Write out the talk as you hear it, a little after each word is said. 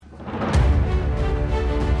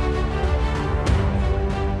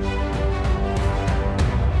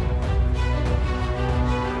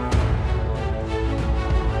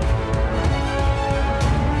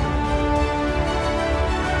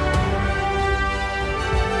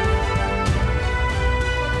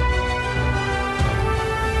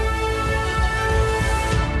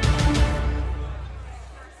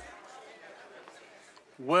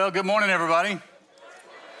Good morning, everybody.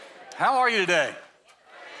 How are you today?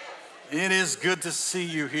 It is good to see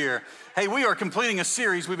you here. Hey, we are completing a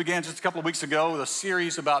series we began just a couple of weeks ago, a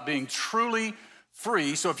series about being truly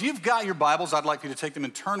free. So if you've got your Bibles, I'd like you to take them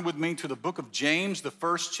and turn with me to the book of James, the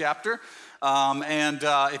first chapter.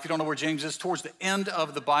 If you don't know where James is, towards the end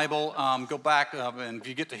of the Bible, go back, and if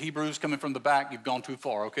you get to Hebrews coming from the back, you've gone too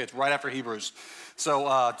far, okay? It's right after Hebrews.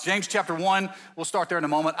 So James chapter 1, we'll start there in a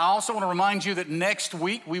moment. I also want to remind you that next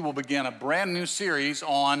week we will begin a brand new series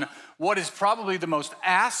on what is probably the most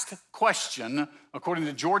asked question, according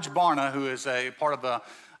to George Barna, who is a part of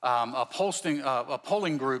a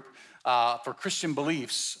polling group for Christian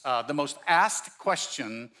beliefs. The most asked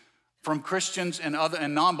question from Christians and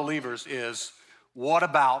non-believers is, what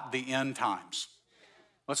about the end times?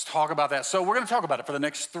 Let's talk about that. So we're going to talk about it for the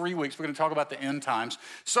next 3 weeks. We're going to talk about the end times.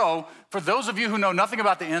 So for those of you who know nothing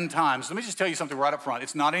about the end times, let me just tell you something right up front.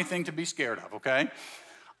 It's not anything to be scared of, okay?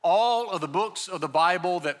 All of the books of the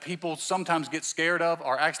Bible that people sometimes get scared of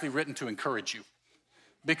are actually written to encourage you.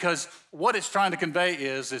 Because what it's trying to convey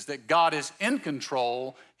is that God is in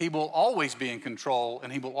control, He will always be in control,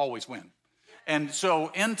 and He will always win. And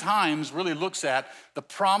so end times really looks at the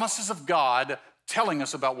promises of God telling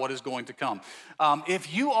us about what is going to come.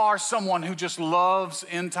 If you are someone who just loves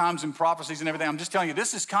end times and prophecies and everything, I'm just telling you,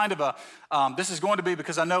 this is kind of this is going to be,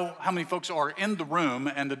 because I know how many folks are in the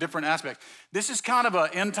room and the different aspects. This is kind of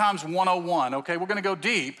a end times 101, okay? We're going to go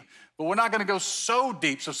deep, but we're not going to go so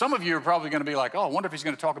deep. So some of you are probably going to be like, oh, I wonder if he's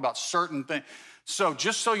going to talk about certain things. So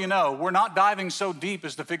just so you know, we're not diving so deep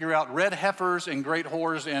as to figure out red heifers and great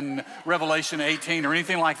whores in Revelation 18 or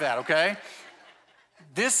anything like that, okay?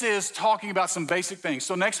 This is talking about some basic things.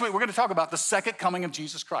 So next week, we're going to talk about the second coming of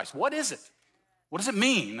Jesus Christ. What is it? What does it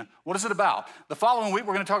mean? What is it about? The following week,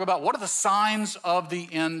 we're going to talk about what are the signs of the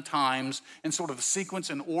end times and sort of the sequence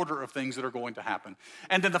and order of things that are going to happen.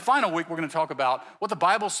 And then the final week, we're going to talk about what the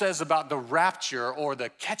Bible says about the rapture or the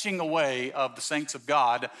catching away of the saints of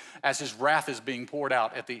God as His wrath is being poured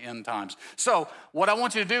out at the end times. So what I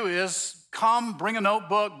want you to do is come, bring a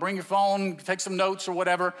notebook, bring your phone, take some notes or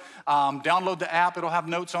whatever. Download the app. It'll have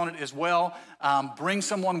notes on it as well. Bring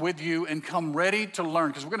someone with you and come ready to learn,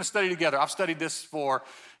 because we're going to study together. I've studied this for,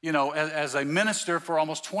 as a minister for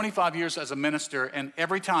almost 25 years as a minister, and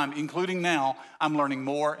every time, including now, I'm learning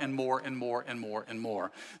more and more and more and more and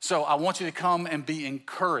more. So I want you to come and be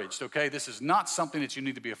encouraged, okay? This is not something that you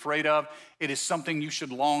need to be afraid of. It is something you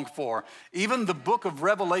should long for. Even the book of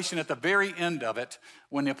Revelation, at the very end of it,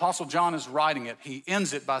 when the Apostle John is writing it, he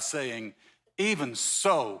ends it by saying, "Even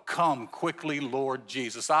so, come quickly, Lord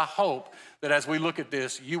Jesus." I hope that as we look at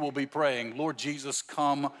this, you will be praying, "Lord Jesus,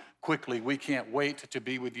 come quickly. We can't wait to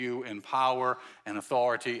be with you in power and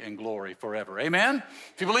authority and glory forever." Amen?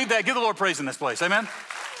 If you believe that, give the Lord praise in this place. Amen?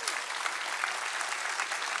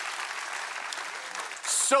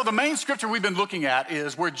 So the main scripture we've been looking at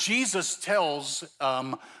is where Jesus tells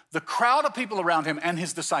the crowd of people around him and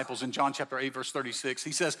his disciples in John chapter 8, verse 36.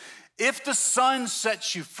 He says, "If the Son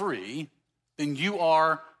sets you free, then you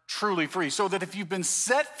are truly free." So that if you've been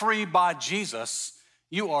set free by Jesus,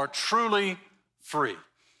 you are truly free.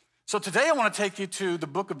 So today I want to take you to the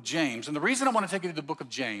book of James. And the reason I want to take you to the book of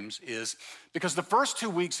James is because the first 2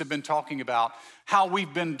 weeks have been talking about how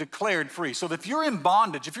we've been declared free. So that if you're in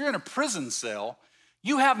bondage, if you're in a prison cell,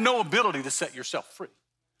 you have no ability to set yourself free.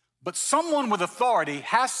 But someone with authority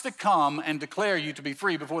has to come and declare you to be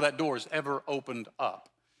free before that door is ever opened up.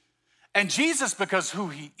 And Jesus, because who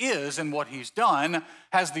he is and what he's done,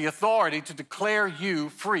 has the authority to declare you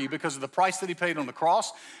free because of the price that he paid on the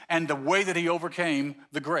cross and the way that he overcame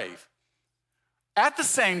the grave. At the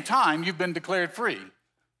same time, you've been declared free,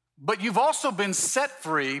 but you've also been set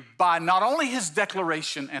free by not only his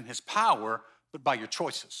declaration and his power, but by your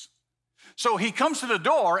choices. So he comes to the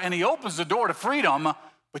door and he opens the door to freedom,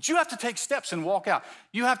 but you have to take steps and walk out.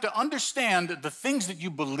 You have to understand that the things that you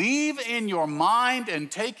believe in your mind and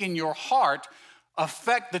take in your heart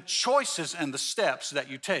affect the choices and the steps that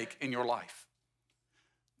you take in your life.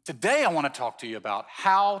 Today, I want to talk to you about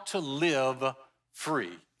how to live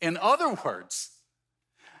free. In other words,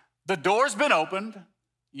 the door's been opened.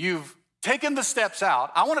 You've taken the steps out.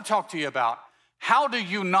 I want to talk to you about how do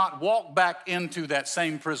you not walk back into that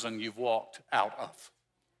same prison you've walked out of?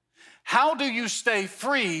 How do you stay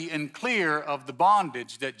free and clear of the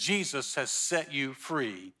bondage that Jesus has set you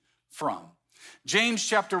free from? James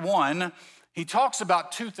chapter 1, he talks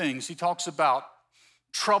about two things. He talks about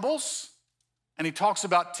troubles and he talks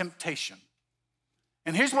about temptation.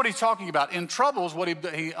 And here's what he's talking about. In troubles, what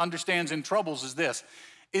he understands in troubles is this,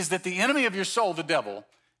 is that the enemy of your soul, the devil,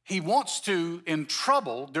 he wants to, in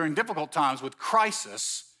trouble, during difficult times with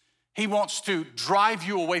crisis, He wants to drive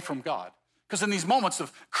you away from God. Because in these moments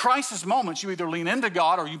of crisis moments, you either lean into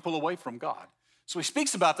God or you pull away from God. So he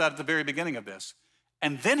speaks about that at the very beginning of this.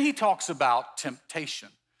 And then he talks about temptation,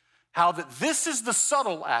 how that this is the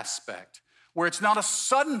subtle aspect where it's not a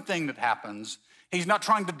sudden thing that happens. He's not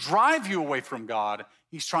trying to drive you away from God.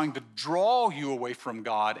 He's trying to draw you away from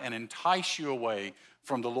God and entice you away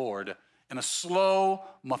from the Lord in a slow,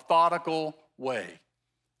 methodical way.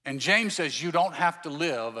 And James says you don't have to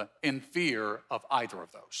live in fear of either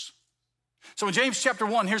of those. So in James chapter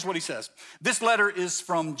 1, here's what he says. This letter is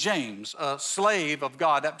from James, a slave of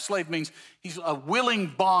God. That slave means he's a willing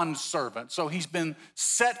bond servant. So he's been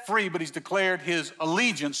set free, but he's declared his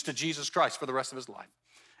allegiance to Jesus Christ for the rest of his life.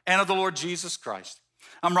 And of the Lord Jesus Christ.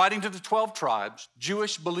 I'm writing to the 12 tribes,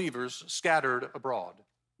 Jewish believers scattered abroad.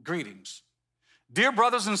 Greetings. Dear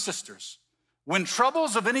brothers and sisters, when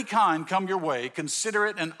troubles of any kind come your way, consider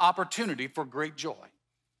it an opportunity for great joy.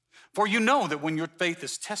 For you know that when your faith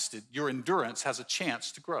is tested, your endurance has a chance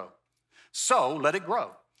to grow. So let it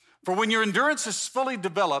grow. For when your endurance is fully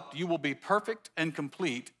developed, you will be perfect and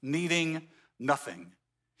complete, needing nothing.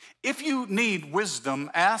 If you need wisdom,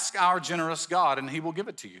 ask our generous God, and he will give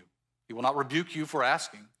it to you. He will not rebuke you for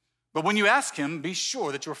asking. But when you ask him, be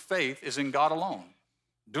sure that your faith is in God alone.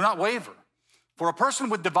 Do not waver. For a person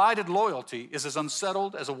with divided loyalty is as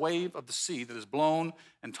unsettled as a wave of the sea that is blown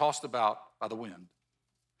and tossed about by the wind.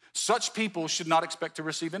 Such people should not expect to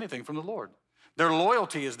receive anything from the Lord. Their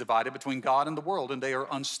loyalty is divided between God and the world, and they are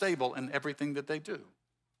unstable in everything that they do.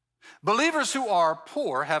 Believers who are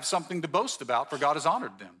poor have something to boast about, for God has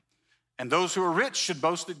honored them. And those who are rich should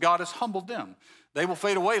boast that God has humbled them. They will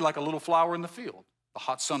fade away like a little flower in the field. The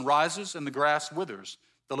hot sun rises and the grass withers.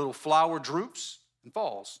 The little flower droops and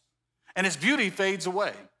falls, and its beauty fades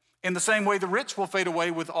away. In the same way, the rich will fade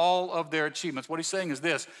away with all of their achievements. What he's saying is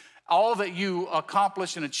this: all that you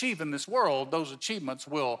accomplish and achieve in this world, those achievements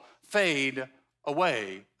will fade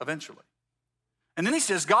away eventually. And then he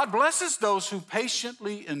says, God blesses those who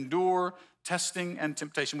patiently endure testing and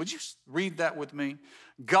temptation. Would you read that with me?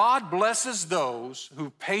 God blesses those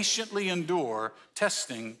who patiently endure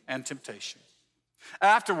testing and temptation.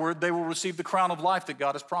 Afterward, they will receive the crown of life that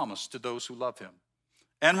God has promised to those who love him.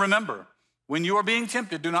 And remember, when you are being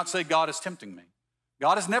tempted, do not say, God is tempting me.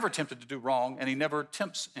 God is never tempted to do wrong, and he never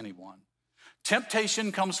tempts anyone.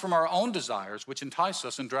 Temptation comes from our own desires, which entice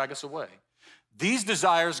us and drag us away. These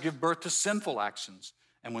desires give birth to sinful actions,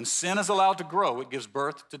 and when sin is allowed to grow, it gives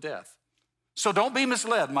birth to death. So don't be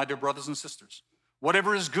misled, my dear brothers and sisters.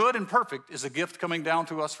 Whatever is good and perfect is a gift coming down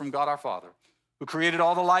to us from God our Father, who created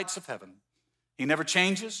all the lights of heaven. He never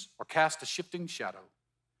changes or casts a shifting shadow.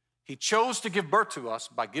 He chose to give birth to us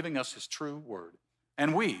by giving us his true word,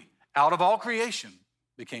 and we, out of all creation,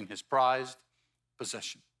 became his prized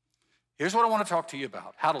possession. Here's what I want to talk to you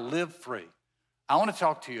about: how to live free. I want to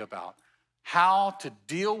talk to you about how to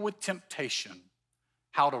deal with temptation,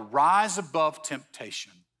 how to rise above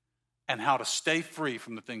temptation, and how to stay free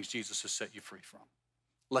from the things Jesus has set you free from.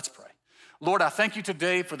 Let's pray. Lord, I thank you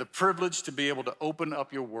today for the privilege to be able to open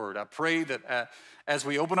up your word. I pray that as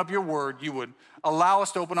we open up your word, you would allow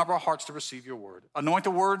us to open up our hearts to receive your word. Anoint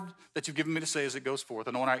the word that you've given me to say as it goes forth.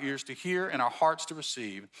 Anoint our ears to hear and our hearts to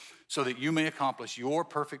receive, so that you may accomplish your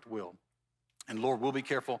perfect will. And Lord, we'll be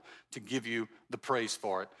careful to give you the praise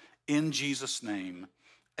for it. In Jesus' name,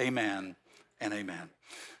 amen and amen.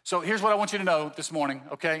 So here's what I want you to know this morning,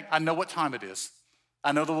 okay? I know what time it is.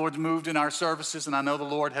 I know the Lord's moved in our services, and I know the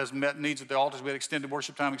Lord has met needs at the altars. We had extended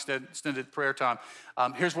worship time, extended prayer time.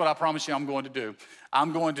 Here's what I promise you I'm going to do.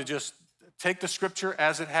 I'm going to just take the scripture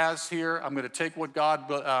as it has here. I'm going to take what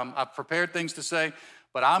God, I've prepared things to say,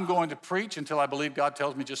 but I'm going to preach until I believe God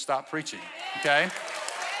tells me just stop preaching, okay?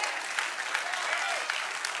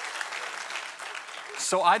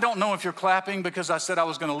 So I don't know if you're clapping because I said I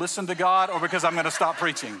was going to listen to God or because I'm going to stop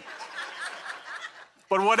preaching.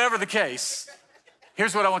 But whatever the case,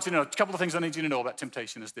 here's what I want you to know. A couple of things I need you to know about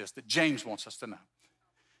temptation is this, that James wants us to know,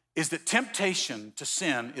 is that temptation to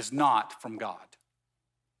sin is not from God.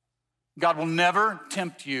 God will never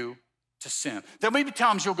tempt you to sin. There may be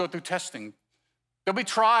times you'll go through testing. There'll be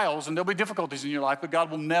trials and there'll be difficulties in your life, but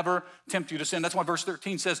God will never tempt you to sin. That's why verse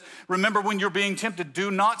 13 says, remember when you're being tempted,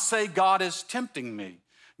 do not say God is tempting me.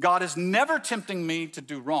 God is never tempting me to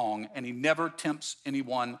do wrong, and he never tempts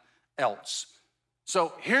anyone else.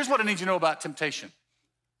 So here's what I need you to know about temptation.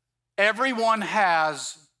 Everyone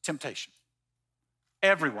has temptation.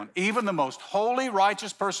 Everyone, even the most holy,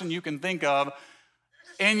 righteous person you can think of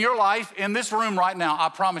in your life, in this room right now, I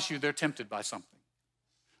promise you they're tempted by something.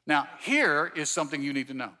 Now, here is something you need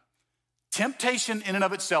to know. Temptation in and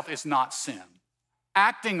of itself is not sin.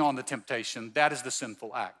 acting on the temptation, that is the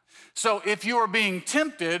sinful act. So if you are being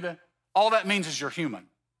tempted, all that means is you're human.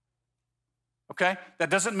 Okay? That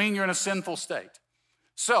doesn't mean you're in a sinful state.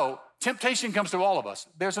 So temptation comes to all of us.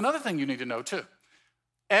 There's another thing you need to know too.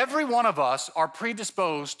 Every one of us are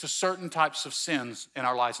predisposed to certain types of sins in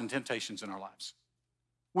our lives and temptations in our lives.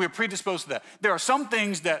 We are predisposed to that. There are some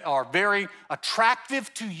things that are very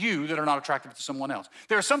attractive to you that are not attractive to someone else.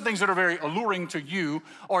 There are some things that are very alluring to you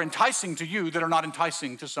or enticing to you that are not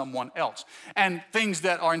enticing to someone else. And things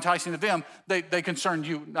that are enticing to them, they concern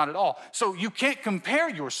you not at all. So you can't compare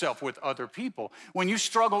yourself with other people. When you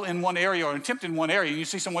struggle in one area or attempt in one area and you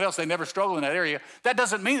see someone else, they never struggle in that area, that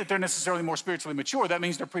doesn't mean that they're necessarily more spiritually mature. That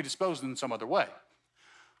means they're predisposed in some other way.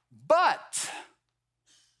 But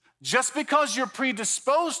just because you're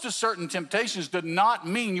predisposed to certain temptations does not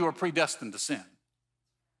mean you are predestined to sin.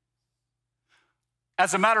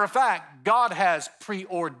 As a matter of fact, God has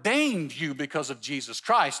preordained you because of Jesus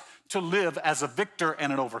Christ to live as a victor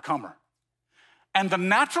and an overcomer. And the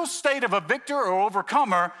natural state of a victor or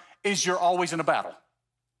overcomer is you're always in a battle.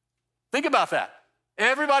 Think about that.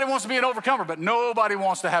 Everybody wants to be an overcomer, but nobody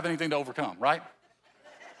wants to have anything to overcome, right?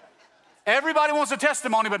 Everybody wants a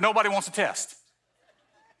testimony, but nobody wants a test.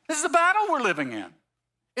 This is a battle we're living in.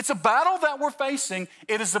 It's a battle that we're facing.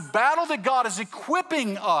 It is a battle that God is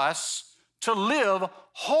equipping us to live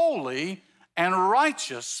holy and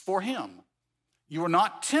righteous for Him. You are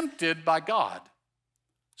not tempted by God.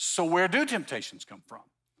 So where do temptations come from?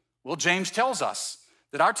 Well, James tells us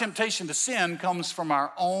that our temptation to sin comes from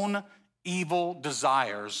our own evil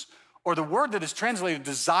desires, or the word that is translated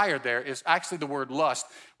desire there is actually the word lust.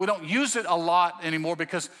 We don't use it a lot anymore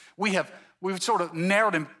because we've sort of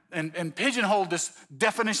narrowed and pigeonholed this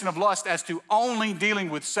definition of lust as to only dealing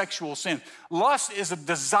with sexual sin. Lust is a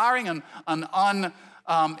desiring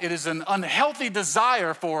it is an unhealthy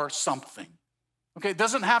desire for something. Okay, it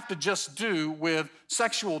doesn't have to just do with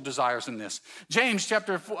sexual desires in this. James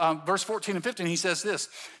verse 14 and 15, he says this: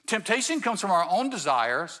 temptation comes from our own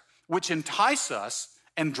desires, which entice us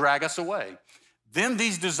and drag us away. Then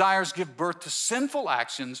these desires give birth to sinful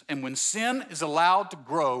actions, and when sin is allowed to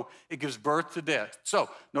grow, it gives birth to death. So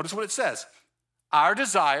notice what it says. Our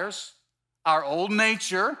desires, our old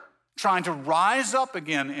nature, trying to rise up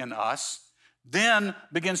again in us, then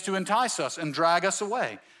begins to entice us and drag us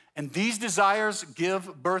away. And these desires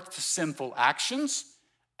give birth to sinful actions.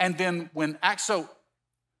 And then so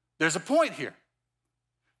there's a point here.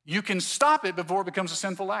 You can stop it before it becomes a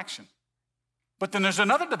sinful action. But then there's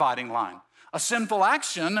another dividing line. A sinful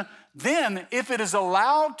action, then, if it is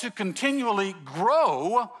allowed to continually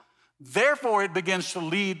grow, therefore it begins to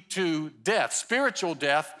lead to death, spiritual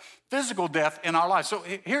death, physical death in our lives. So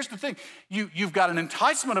here's the thing. You've got an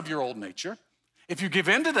enticement of your old nature. If you give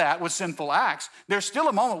into that with sinful acts, there's still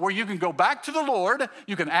a moment where you can go back to the Lord,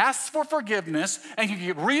 you can ask for forgiveness, and you can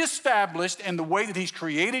get reestablished in the way that He's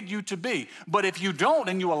created you to be. But if you don't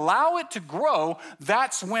and you allow it to grow,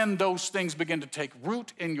 that's when those things begin to take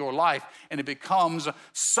root in your life, and it becomes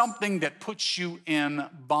something that puts you in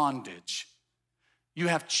bondage. You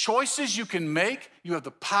have choices you can make. You have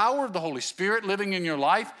the power of the Holy Spirit living in your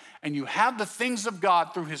life, and you have the things of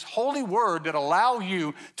God through His holy word that allow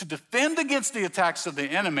you to defend against the attacks of the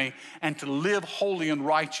enemy and to live holy and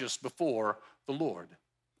righteous before the Lord.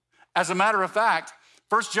 As a matter of fact,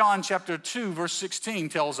 1 John chapter 2, verse 16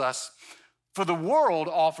 tells us, for the world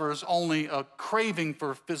offers only a craving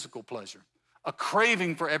for physical pleasure, a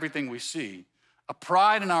craving for everything we see, a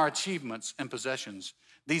pride in our achievements and possessions.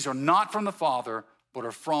 These are not from the Father, but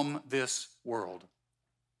are from this world.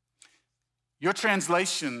 Your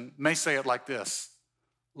translation may say it like this: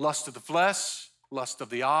 lust of the flesh, lust of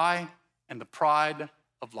the eye, and the pride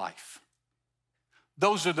of life.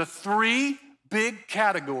 Those are the three big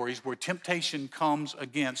categories where temptation comes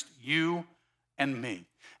against you and me.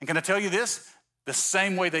 And can I tell you this? The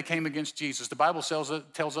same way they came against Jesus. The Bible tells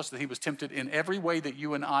us that He was tempted in every way that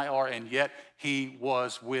you and I are, and yet He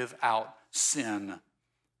was without sin,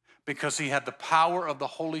 because He had the power of the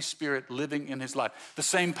Holy Spirit living in His life. The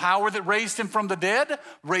same power that raised Him from the dead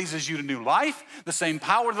raises you to new life. The same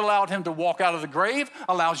power that allowed Him to walk out of the grave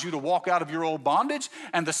allows you to walk out of your old bondage.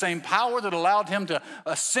 And the same power that allowed Him to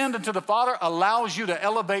ascend into the Father allows you to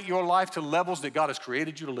elevate your life to levels that God has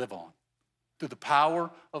created you to live on through the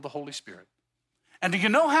power of the Holy Spirit. And do you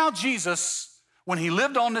know how Jesus, when He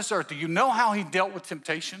lived on this earth, do you know how He dealt with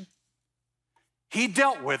temptation? He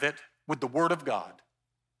dealt with it with the Word of God.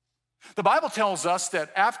 The Bible tells us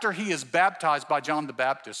that after he is baptized by John the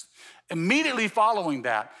Baptist, immediately following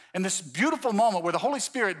that, in this beautiful moment where the Holy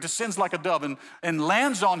Spirit descends like a dove and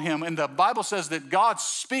lands on him, and the Bible says that God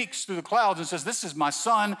speaks through the clouds and says, "This is my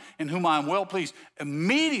son in whom I am well pleased."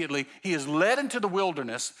 Immediately, he is led into the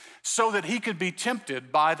wilderness so that he could be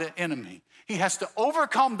tempted by the enemy. He has to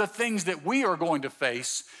overcome the things that we are going to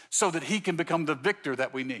face so that he can become the victor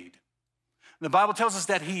that we need. The Bible tells us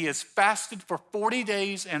that he has fasted for 40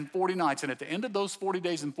 days and 40 nights. And at the end of those 40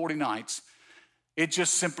 days and 40 nights, it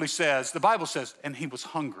just simply says, the Bible says, and he was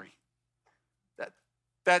hungry.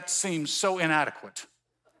 That seems so inadequate.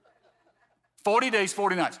 40 days,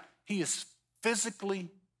 40 nights. He is physically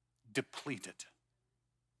depleted.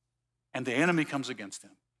 And the enemy comes against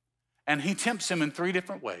him. And he tempts him in 3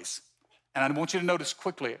 different ways. And I want you to notice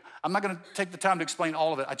quickly, I'm not going to take the time to explain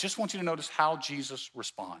all of it. I just want you to notice how Jesus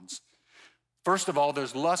responds. First of all,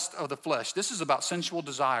 there's lust of the flesh. This is about sensual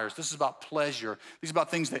desires. This is about pleasure. These are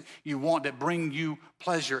about things that you want that bring you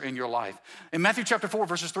pleasure in your life. In Matthew chapter 4,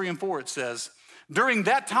 verses 3 and 4, it says, "During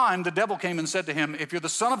that time, the devil came and said to him, 'If you're the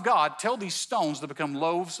Son of God, tell these stones to become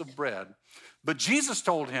loaves of bread.' But Jesus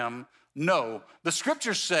told him, 'No, the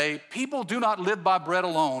scriptures say people do not live by bread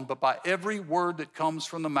alone, but by every word that comes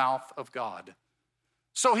from the mouth of God.'"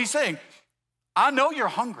 So he's saying, I know you're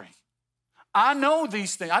hungry. I know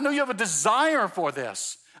these things. I know you have a desire for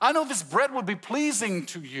this. I know this bread would be pleasing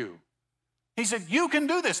to you. He said, you can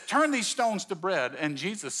do this. Turn these stones to bread. And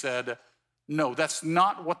Jesus said, no, that's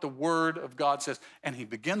not what the word of God says. And he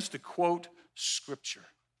begins to quote scripture.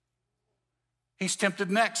 He's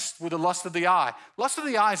tempted next with the lust of the eye. Lust of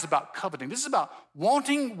the eye is about coveting. This is about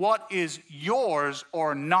wanting what is yours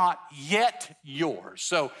or not yet yours.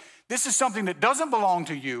 So this is something that doesn't belong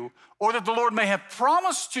to you or that the Lord may have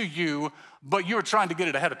promised to you, but you're trying to get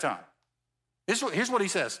it ahead of time. Here's what he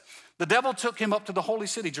says. The devil took him up to the holy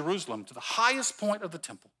city, Jerusalem, to the highest point of the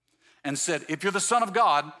temple and said, "If you're the Son of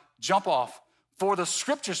God, jump off. For the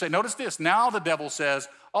scriptures say," notice this, now the devil says,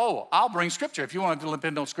 "Oh, I'll bring scripture. If you want to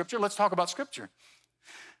depend on scripture, let's talk about scripture.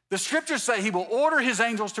 The scriptures say he will order his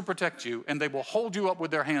angels to protect you, and they will hold you up with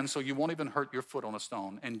their hands so you won't even hurt your foot on a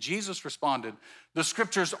stone." And Jesus responded, "The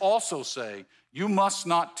scriptures also say you must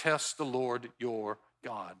not test the Lord your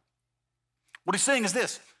God." What he's saying is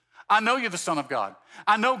this: I know you're the Son of God.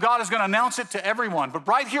 I know God is going to announce it to everyone. But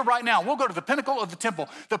right here, right now, we'll go to the pinnacle of the temple,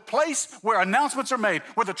 the place where announcements are made,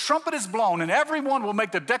 where the trumpet is blown, and everyone will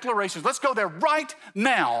make the declarations. Let's go there right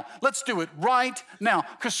now. Let's do it right now.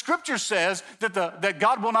 Because Scripture says that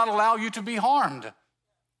God will not allow you to be harmed.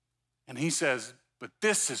 And he says, but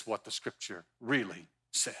this is what the Scripture really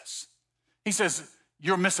says. He says,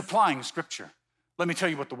 you're misapplying Scripture. Let me tell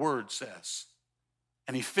you what the Word says.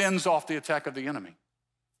 And he fends off the attack of the enemy.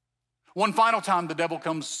 One final time, the devil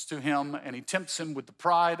comes to him and he tempts him with the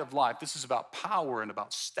pride of life. This is about power and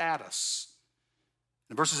about status.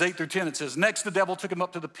 In verses 8 through 10, it says, "Next the devil took him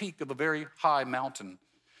up to the peak of a very high mountain,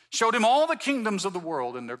 showed him all the kingdoms of the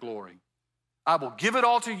world and their glory. 'I will give it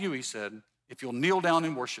all to you,' he said, 'if you'll kneel down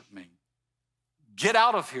and worship me.' 'Get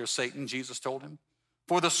out of here, Satan,' Jesus told him,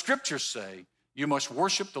 'for the scriptures say you must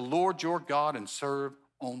worship the Lord your God and serve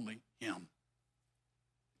only him.'"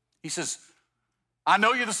 He says, I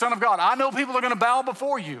know you're the Son of God. I know people are going to bow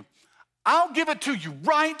before you. I'll give it to you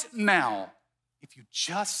right now if you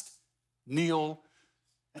just kneel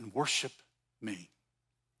and worship me.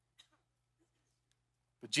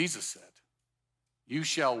 But Jesus said, you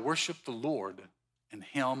shall worship the Lord and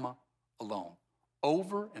him alone.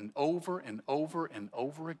 Over and over and over and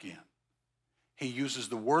over again, he uses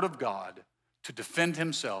the word of God to defend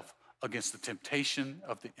himself against the temptation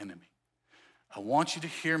of the enemy. I want you to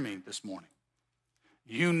hear me this morning.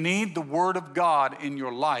 You need the word of God in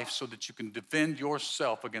your life so that you can defend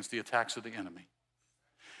yourself against the attacks of the enemy.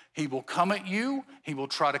 He will come at you. He will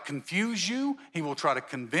try to confuse you. He will try to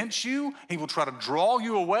convince you. He will try to draw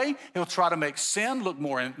you away. He'll try to make sin look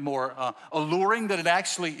more alluring than it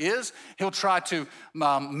actually is. He'll try to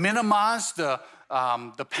minimize the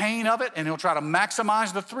pain of it, and he'll try to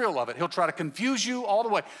maximize the thrill of it. He'll try to confuse you all the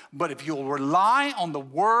way. But if you'll rely on the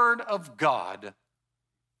word of God,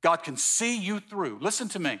 God can see you through. Listen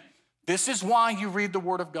to me. This is why you read the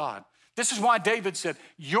word of God. This is why David said,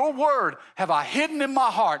 your word have I hidden in my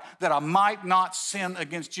heart that I might not sin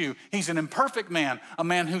against you. He's an imperfect man, a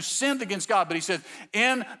man who sinned against God. But he said,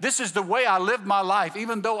 this is the way I live my life.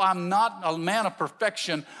 Even though I'm not a man of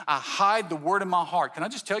perfection, I hide the word in my heart. Can I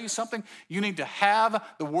just tell you something? You need to have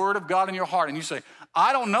the word of God in your heart. And you say,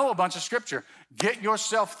 I don't know a bunch of scripture. Get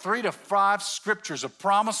yourself 3 to 5 scriptures of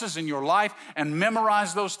promises in your life and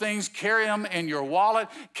memorize those things. Carry them in your wallet.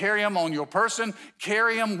 Carry them on your person.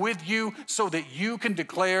 Carry them with you so that you can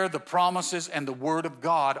declare the promises and the word of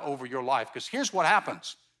God over your life. Because here's what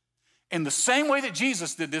happens. In the same way that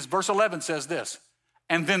Jesus did this, verse 11 says this,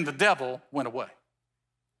 and then the devil went away.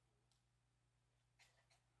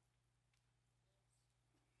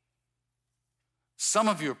 Some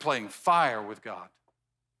of you are playing fire with God.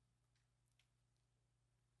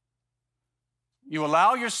 You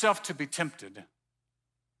allow yourself to be tempted,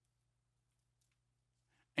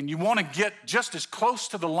 and you want to get just as close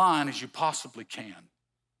to the line as you possibly can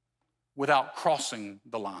without crossing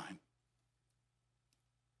the line.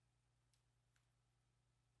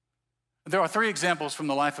 There are 3 examples from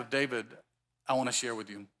the life of David I want to share with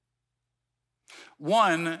you.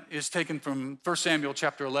 One is taken from 1 Samuel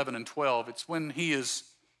chapter 11 and 12. It's when he is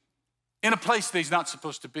in a place that he's not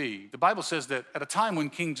supposed to be. The Bible says that at a time when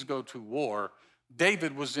kings go to war,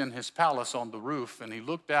 David was in his palace on the roof, and he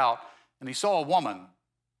looked out and he saw a woman,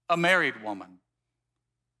 a married woman.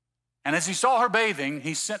 And as he saw her bathing,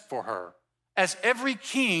 he sent for her, as every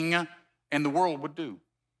king in the world would do,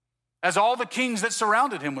 as all the kings that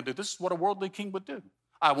surrounded him would do. This is what a worldly king would do.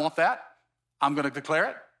 I want that. I'm going to declare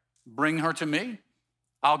it. Bring her to me.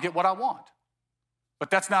 I'll get what I want.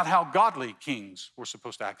 But that's not how godly kings were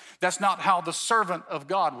supposed to act. That's not how the servant of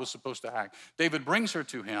God was supposed to act. David brings her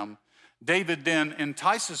to him. David then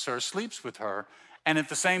entices her, sleeps with her, and at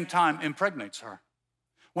the same time impregnates her.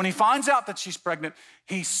 When he finds out that she's pregnant,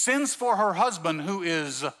 he sends for her husband, who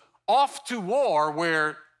is off to war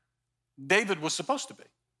where David was supposed to be.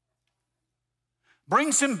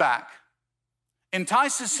 Brings him back,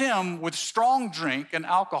 entices him with strong drink and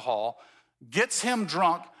alcohol, gets him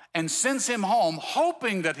drunk, and sends him home,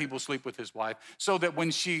 hoping that he will sleep with his wife, so that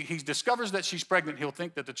when he discovers that she's pregnant, he'll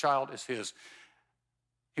think that the child is his.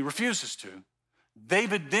 He refuses to.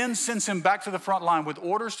 David then sends him back to the front line with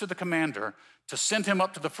orders to the commander to send him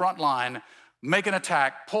up to the front line, make an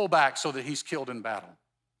attack, pull back so that he's killed in battle.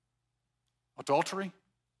 Adultery,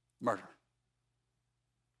 murder.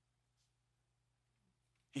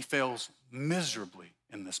 He fails miserably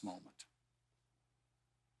in this moment,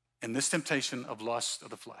 in this temptation of lust of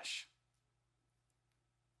the flesh.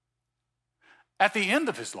 At the end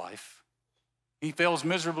of his life, he fails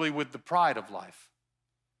miserably with the pride of life.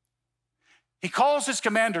 He calls his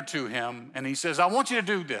commander to him and he says, I want you to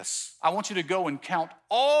do this. I want you to go and count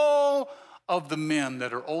all of the men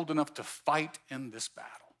that are old enough to fight in this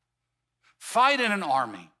battle. Fight in an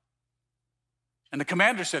army. And the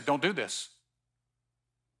commander said, don't do this.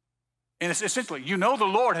 And it's essentially, you know the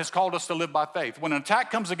Lord has called us to live by faith. When an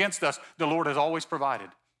attack comes against us, the Lord has always provided.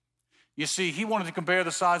 You see, he wanted to compare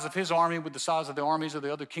the size of his army with the size of the armies of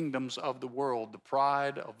the other kingdoms of the world, the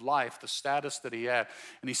pride of life, the status that he had.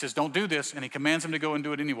 And he says, don't do this. And he commands him to go and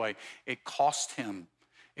do it anyway. It cost him.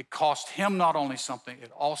 It cost him not only something,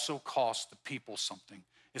 it also cost the people something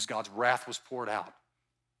as God's wrath was poured out.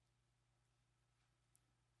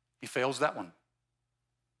 He fails that one.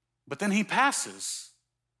 But then he passes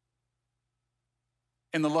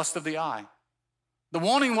in the lust of the eye, the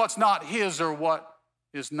wanting what's not his or what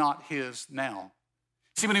is not his now.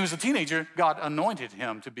 See, when he was a teenager, God anointed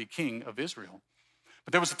him to be king of Israel.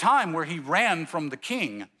 But there was a time where he ran from the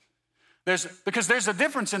king. Because there's a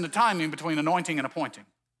difference in the timing between anointing and appointing.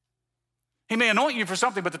 He may anoint you for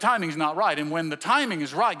something, but the timing's not right. And when the timing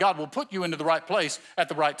is right, God will put you into the right place at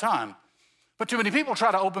the right time. But too many people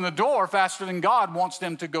try to open the door faster than God wants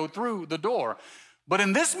them to go through the door. But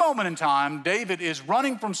in this moment in time, David is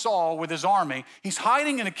running from Saul with his army. He's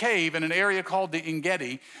hiding in a cave in an area called the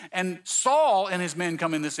En-Gedi. And Saul and his men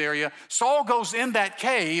come in this area. Saul goes in that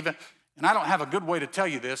cave, and I don't have a good way to tell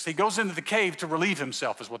you this. He goes into the cave to relieve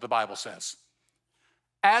himself, is what the Bible says.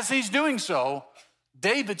 As he's doing so,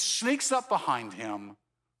 David sneaks up behind him,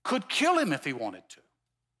 could kill him if he wanted to,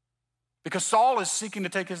 because Saul is seeking to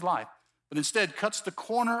take his life, but instead cuts the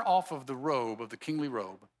corner off of the robe, of the kingly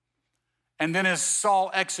robe. And then as Saul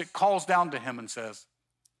exits, calls down to him and says,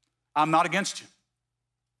 I'm not against you.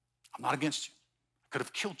 I'm not against you. I could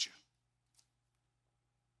have killed you.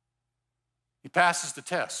 He passes the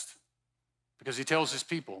test because he tells his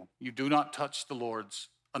people, you do not touch the Lord's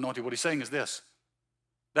anointed. What he's saying is this: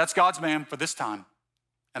 that's God's man for this time.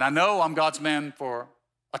 And I know I'm God's man for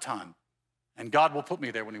a time. And God will put me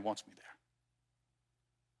there when he wants me there.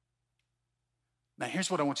 Now here's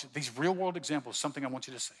what I want you, these real world examples, something I want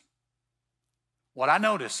you to see. What I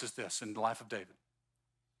notice is this in the life of David.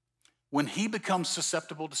 When he becomes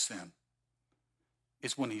susceptible to sin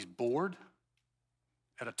is when he's bored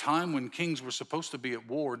At a time when kings were supposed to be at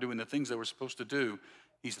war doing the things they were supposed to do,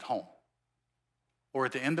 he's at home. Or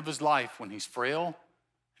at the end of his life when he's frail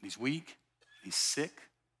and he's weak, and he's sick,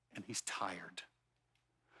 and he's tired.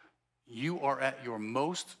 You are at your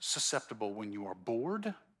most susceptible when you are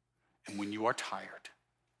bored and when you are tired.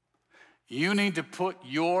 You need to put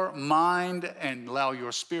your mind and allow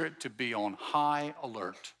your spirit to be on high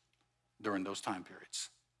alert during those time periods,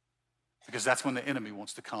 because that's when the enemy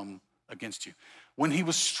wants to come against you. When he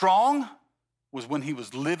was strong was when he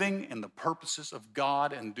was living in the purposes of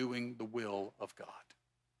God and doing the will of God.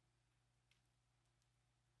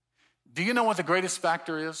 Do you know what the greatest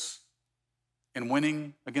factor is in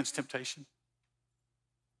winning against temptation?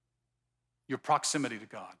 Your proximity to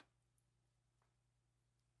God.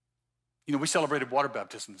 You know, we celebrated water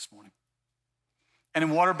baptism this morning. And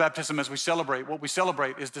in water baptism, as we celebrate, what we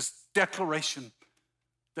celebrate is this declaration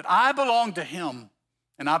that I belong to him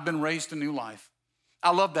and I've been raised to new life.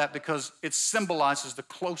 I love that because it symbolizes the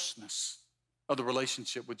closeness of the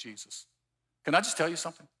relationship with Jesus. Can I just tell you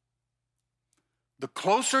something? The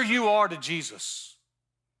closer you are to Jesus,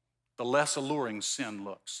 the less alluring sin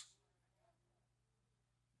looks.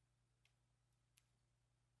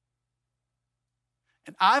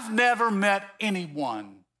 And I've never met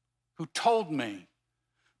anyone who told me,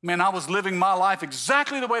 man, I was living my life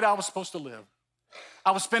exactly the way that I was supposed to live.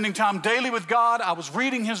 I was spending time daily with God. I was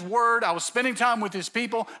reading his word. I was spending time with his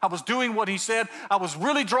people. I was doing what he said. I was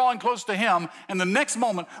really drawing close to him. And the next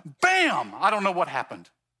moment, bam, I don't know what happened.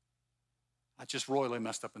 I just royally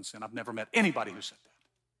messed up in sin. I've never met anybody who said that.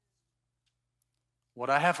 What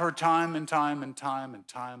I have heard time and time and time and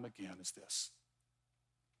time again is this.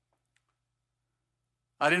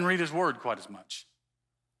 I didn't read his word quite as much.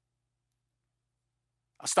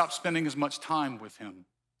 I stopped spending as much time with him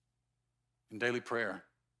in daily prayer.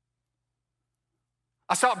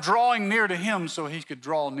 I stopped drawing near to him so he could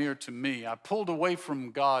draw near to me. I pulled away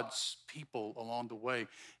from God's people along the way.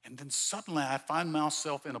 And then suddenly I find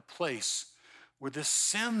myself in a place where this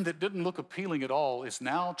sin that didn't look appealing at all is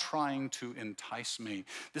now trying to entice me.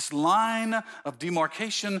 This line of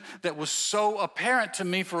demarcation that was so apparent to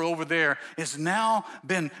me for over there has now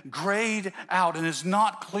been grayed out and is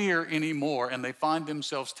not clear anymore, and they find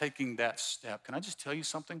themselves taking that step. Can I just tell you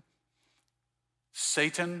something?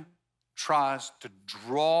 Satan tries to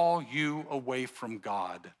draw you away from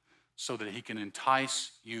God so that he can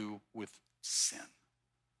entice you with sin.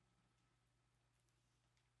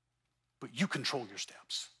 But you control your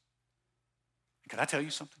steps. Can I tell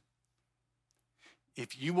you something?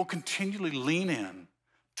 If you will continually lean in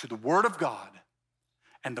to the Word of God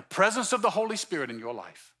and the presence of the Holy Spirit in your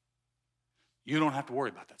life, you don't have to worry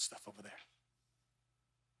about that stuff over there.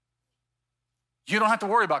 You don't have to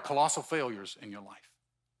worry about colossal failures in your life.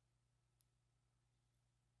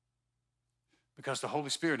 Because the Holy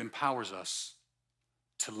Spirit empowers us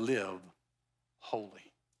to live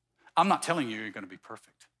holy. I'm not telling you you're going to be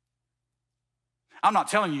perfect. I'm not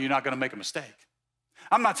telling you you're not going to make a mistake.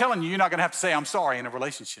 I'm not telling you you're not going to have to say I'm sorry in a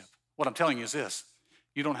relationship. What I'm telling you is this: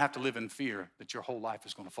 you don't have to live in fear that your whole life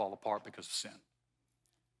is going to fall apart because of sin.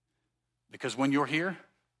 Because when you're here,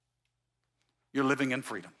 you're living in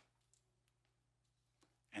freedom.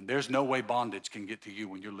 And there's no way bondage can get to you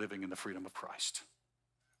when you're living in the freedom of Christ.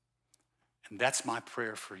 And that's my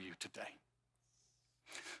prayer for you today.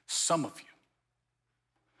 Some of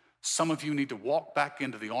you need to walk back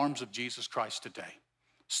into the arms of Jesus Christ today.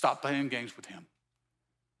 Stop playing games with him.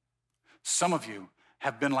 Some of you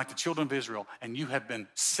have been like the children of Israel, and you have been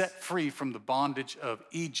set free from the bondage of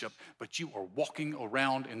Egypt, but you are walking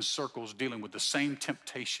around in circles dealing with the same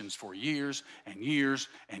temptations for years and years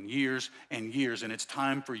and years and years. And it's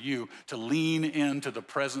time for you to lean into the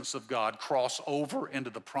presence of God, cross over into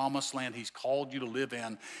the promised land he's called you to live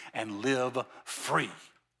in, and live free.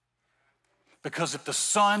 Because if the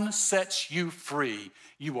Son sets you free,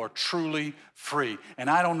 you are truly free. And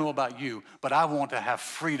I don't know about you, but I want to have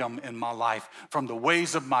freedom in my life from the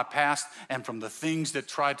ways of my past and from the things that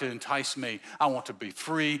try to entice me. I want to be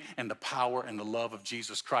free in the power and the love of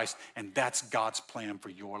Jesus Christ. And that's God's plan for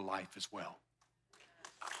your life as well.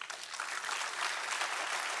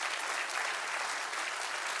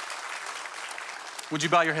 Would you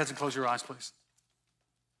bow your heads and close your eyes, please?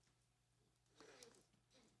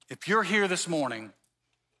 If you're here this morning,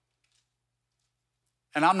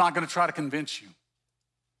 and I'm not going to try to convince you,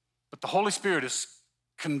 but the Holy Spirit is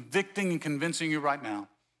convicting and convincing you right now,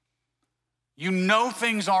 you know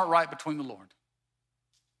things aren't right between the Lord,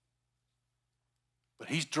 but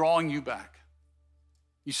he's drawing you back.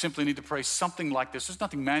 You simply need to pray something like this. There's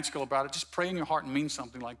nothing magical about it. Just pray in your heart and mean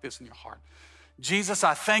something like this in your heart. Jesus,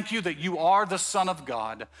 I thank you that you are the Son of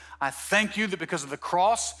God. I thank you that because of the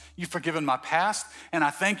cross, you've forgiven my past. And I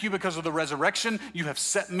thank you because of the resurrection, you have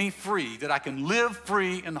set me free, that I can live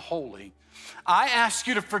free and holy. I ask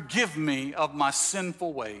you to forgive me of my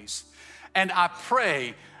sinful ways. And I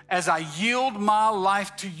pray as I yield my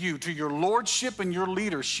life to you, to your lordship and your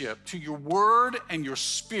leadership, to your word and your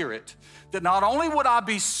spirit, that not only would I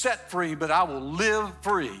be set free, but I will live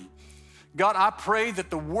free. God, I pray that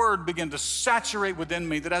the word begin to saturate within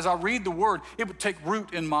me, that as I read the word, it would take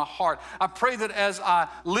root in my heart. I pray that as I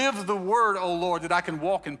live the word, oh Lord, that I can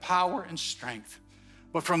walk in power and strength.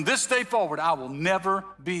 But from this day forward, I will never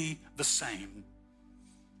be the same.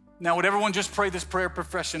 Now, would everyone just pray this prayer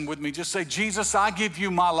profession with me? Just say, Jesus, I give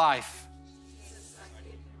you my life.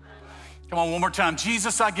 Come on, one more time.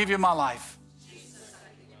 Jesus, I give you my life.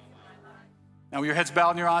 Now, with your heads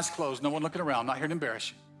bowed and your eyes closed, no one looking around, I'm not here to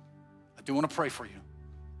embarrass you. I do want to pray for you.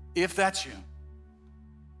 If that's you,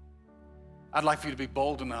 I'd like for you to be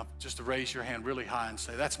bold enough just to raise your hand really high and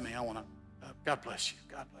say, that's me. I want to, God bless you.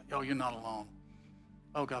 God bless you. Oh, you're not alone.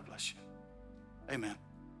 Oh, God bless you. Amen.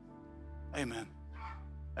 Amen.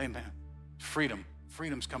 Amen. Freedom.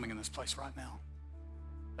 Freedom's coming in this place right now.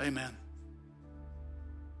 Amen.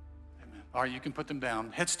 Amen. All right, you can put them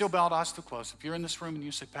down. Head still bowed, eyes still closed. If you're in this room and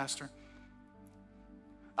you say, Pastor,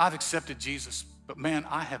 I've accepted Jesus, but man,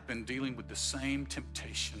 I have been dealing with the same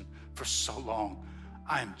temptation for so long.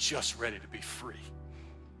 I am just ready to be free.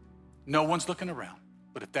 No one's looking around,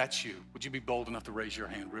 but if that's you, would you be bold enough to raise your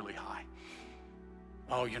hand really high?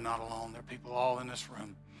 Oh, you're not alone. There are people all in this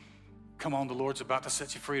room. Come on, the Lord's about to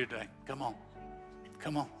set you free today. Come on.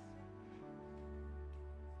 Come on.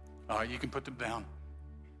 All right, you can put them down.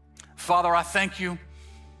 Father, I thank you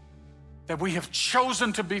that we have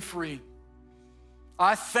chosen to be free.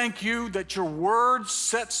 I thank you that your word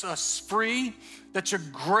sets us free, that your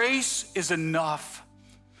grace is enough.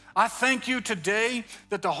 I thank you today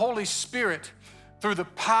that the Holy Spirit, through the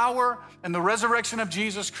power and the resurrection of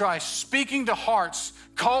Jesus Christ, speaking to hearts,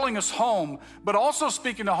 calling us home, but also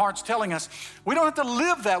speaking to hearts, telling us we don't have to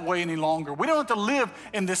live that way any longer. We don't have to live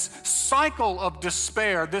in this cycle of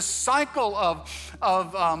despair, this cycle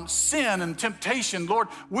of sin and temptation. Lord,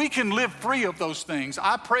 we can live free of those things.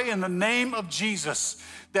 I pray in the name of Jesus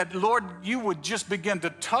that, Lord, you would just begin to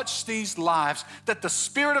touch these lives, that the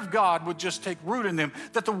Spirit of God would just take root in them,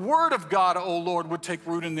 that the Word of God, oh Lord, would take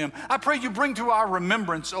root in them. I pray you bring to our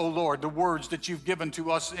remembrance, oh Lord, the words that you've given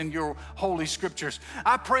to us in your holy scriptures.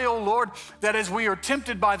 I pray, oh Lord, that as we are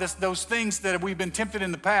tempted by those things that we've been tempted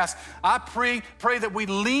in the past, I pray that we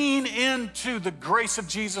lean into the grace of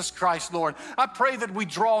Jesus Christ, Lord. I pray that we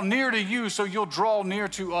draw near to you so you'll draw near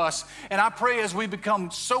to us. And I pray as we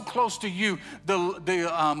become so close to you,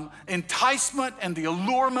 the enticement and the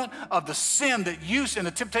allurement of the sin that used and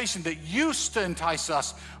the temptation that used to entice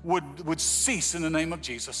us would cease in the name of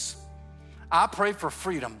Jesus. I pray for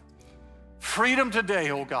freedom. Freedom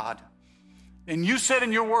today, oh God. And you said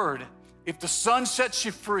in your word, if the Son sets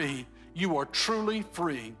you free, you are truly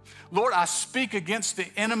free. Lord, I speak against the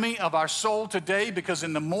enemy of our soul today, because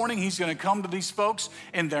in the morning he's going to come to these folks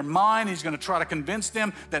in their mind. He's going to try to convince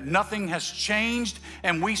them that nothing has changed.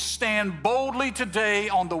 And we stand boldly today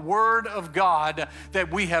on the word of God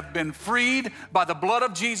that we have been freed by the blood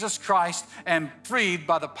of Jesus Christ and freed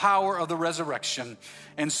by the power of the resurrection.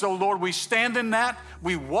 And so, Lord, we stand in that,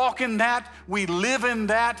 we walk in that, we live in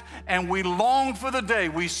that, and we long for the day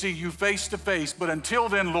we see you face to face. But until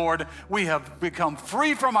then, Lord, we have become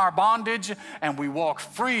free from our bondage, and we walk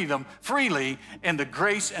freely in the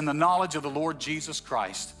grace and the knowledge of the Lord Jesus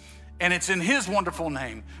Christ. And it's in his wonderful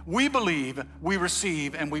name we believe, we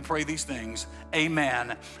receive, and we pray these things.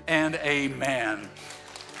 Amen and amen.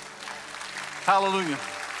 Hallelujah.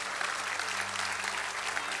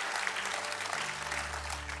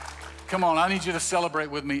 Come on, I need you to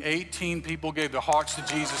celebrate with me. 18 people gave their hearts to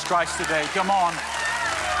Jesus Christ today. Come on.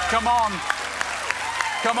 Come on.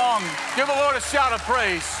 Come on. Give the Lord a shout of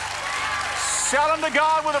praise. Shout unto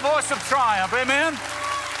God with a voice of triumph. Amen.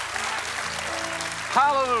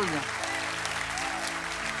 Hallelujah.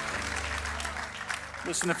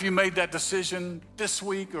 Listen, if you made that decision this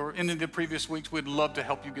week or any of the previous weeks, we'd love to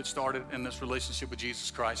help you get started in this relationship with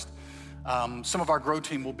Jesus Christ. Some of our Grow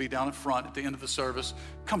team will be down in front at the end of the service.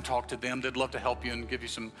 Come talk to them. They'd love to help you and give you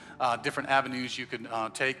some different avenues you can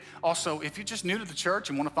take. Also, if you're just new to the church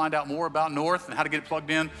and want to find out more about North and how to get it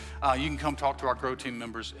plugged in, you can come talk to our Grow team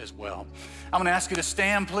members as well. I'm going to ask you to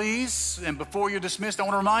stand, please. And before you're dismissed, I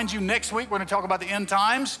want to remind you next week we're going to talk about the end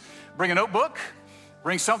times. Bring a notebook.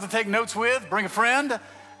 Bring something to take notes with. Bring a friend.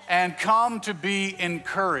 And come to be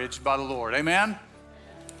encouraged by the Lord. Amen?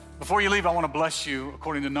 Before you leave, I want to bless you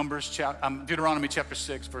according to Deuteronomy chapter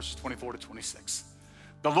 6, verses 24 to 26.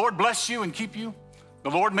 The Lord bless you and keep you.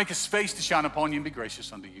 The Lord make his face to shine upon you and be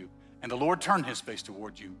gracious unto you. And the Lord turn his face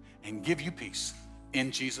toward you and give you peace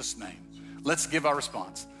in Jesus' name. Let's give our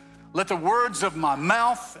response. Let the words of my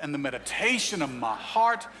mouth and the meditation of my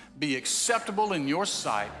heart be acceptable in your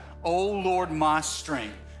sight, O Lord, my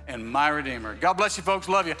strength and my Redeemer. God bless you, folks.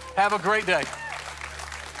 Love you. Have a great day.